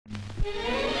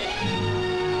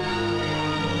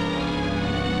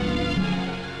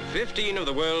15 of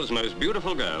the world's most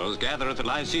beautiful girls gather at the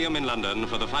Lyceum in London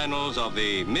for the finals of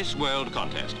the Miss World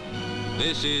contest.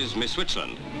 This is Miss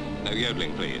Switzerland. No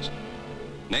yodeling, please.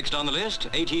 Next on the list,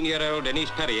 18-year-old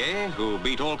Denise Perrier, who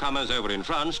beat all comers over in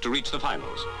France to reach the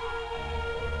finals.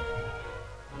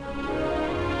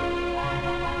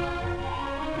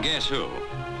 Guess who?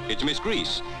 It's Miss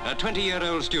Greece, a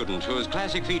 20-year-old student whose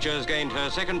classic features gained her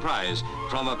second prize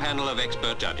from a panel of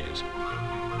expert judges.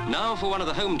 Now for one of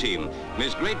the home team,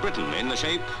 Miss Great Britain in the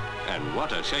shape, and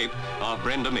what a shape, of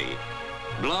Brenda Mee.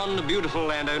 Blonde,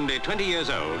 beautiful, and only 20 years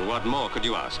old. What more could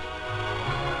you ask?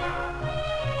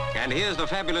 And here's the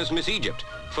fabulous Miss Egypt,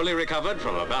 fully recovered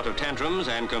from a bout of tantrums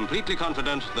and completely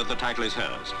confident that the title is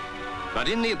hers. But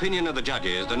in the opinion of the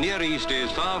judges, the Near East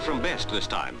is far from best this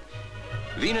time.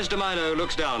 Venus de Milo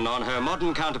looks down on her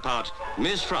modern counterpart,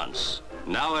 Miss France,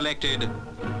 now elected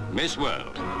Miss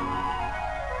World.